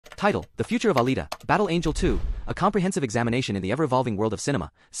Title: The Future of Alita, Battle Angel 2, a comprehensive examination in the ever-evolving world of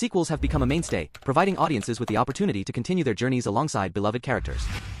cinema. Sequels have become a mainstay, providing audiences with the opportunity to continue their journeys alongside beloved characters.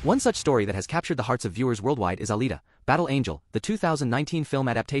 One such story that has captured the hearts of viewers worldwide is Alita, Battle Angel, the 2019 film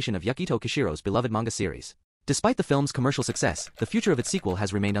adaptation of Yukito Kishiro's beloved manga series. Despite the film's commercial success, the future of its sequel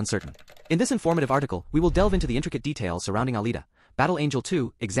has remained uncertain. In this informative article, we will delve into the intricate details surrounding Alita, Battle Angel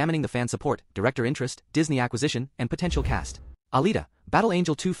 2, examining the fan support, director interest, Disney acquisition, and potential cast. Alita, Battle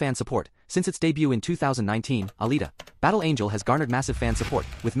Angel 2 fan support. Since its debut in 2019, Alita, Battle Angel has garnered massive fan support,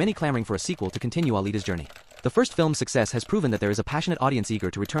 with many clamoring for a sequel to continue Alita's journey. The first film's success has proven that there is a passionate audience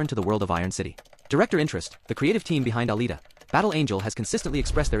eager to return to the world of Iron City. Director interest. The creative team behind Alita, Battle Angel has consistently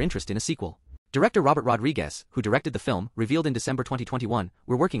expressed their interest in a sequel. Director Robert Rodriguez, who directed the film, revealed in December 2021,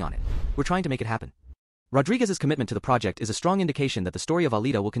 "We're working on it. We're trying to make it happen." Rodriguez's commitment to the project is a strong indication that the story of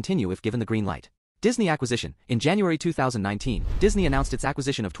Alita will continue if given the green light. Disney acquisition. In January 2019, Disney announced its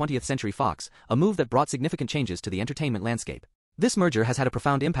acquisition of 20th Century Fox, a move that brought significant changes to the entertainment landscape. This merger has had a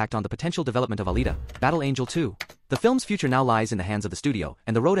profound impact on the potential development of Alita, Battle Angel 2. The film's future now lies in the hands of the studio,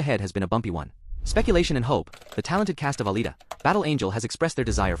 and the road ahead has been a bumpy one. Speculation and hope. The talented cast of Alita, Battle Angel has expressed their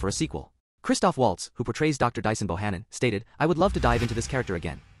desire for a sequel. Christoph Waltz, who portrays Dr. Dyson Bohannon, stated, "I would love to dive into this character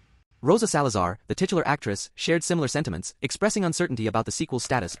again." Rosa Salazar, the titular actress, shared similar sentiments, expressing uncertainty about the sequel's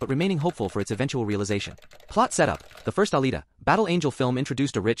status but remaining hopeful for its eventual realization. Plot setup. The first Alita, Battle Angel film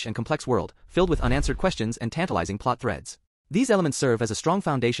introduced a rich and complex world, filled with unanswered questions and tantalizing plot threads. These elements serve as a strong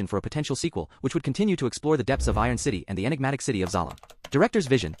foundation for a potential sequel, which would continue to explore the depths of Iron City and the enigmatic city of Zalem. Director's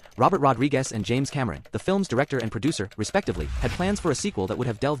vision. Robert Rodriguez and James Cameron, the film's director and producer, respectively, had plans for a sequel that would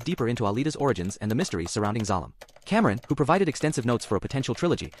have delved deeper into Alita's origins and the mystery surrounding Zalem. Cameron, who provided extensive notes for a potential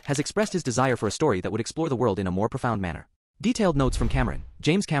trilogy, has expressed his desire for a story that would explore the world in a more profound manner. Detailed notes from Cameron.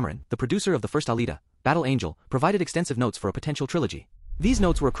 James Cameron, the producer of the first Alita, Battle Angel, provided extensive notes for a potential trilogy. These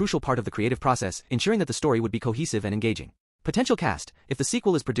notes were a crucial part of the creative process, ensuring that the story would be cohesive and engaging. Potential cast. If the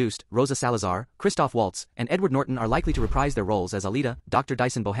sequel is produced, Rosa Salazar, Christoph Waltz, and Edward Norton are likely to reprise their roles as Alita, Dr.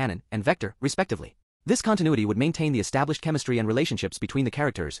 Dyson Bohannon, and Vector, respectively. This continuity would maintain the established chemistry and relationships between the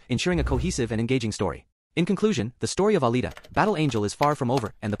characters, ensuring a cohesive and engaging story. In conclusion, the story of Alita, Battle Angel is far from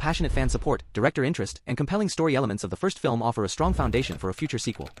over, and the passionate fan support, director interest, and compelling story elements of the first film offer a strong foundation for a future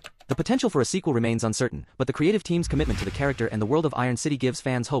sequel. The potential for a sequel remains uncertain, but the creative team's commitment to the character and the world of Iron City gives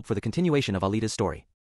fans hope for the continuation of Alita's story.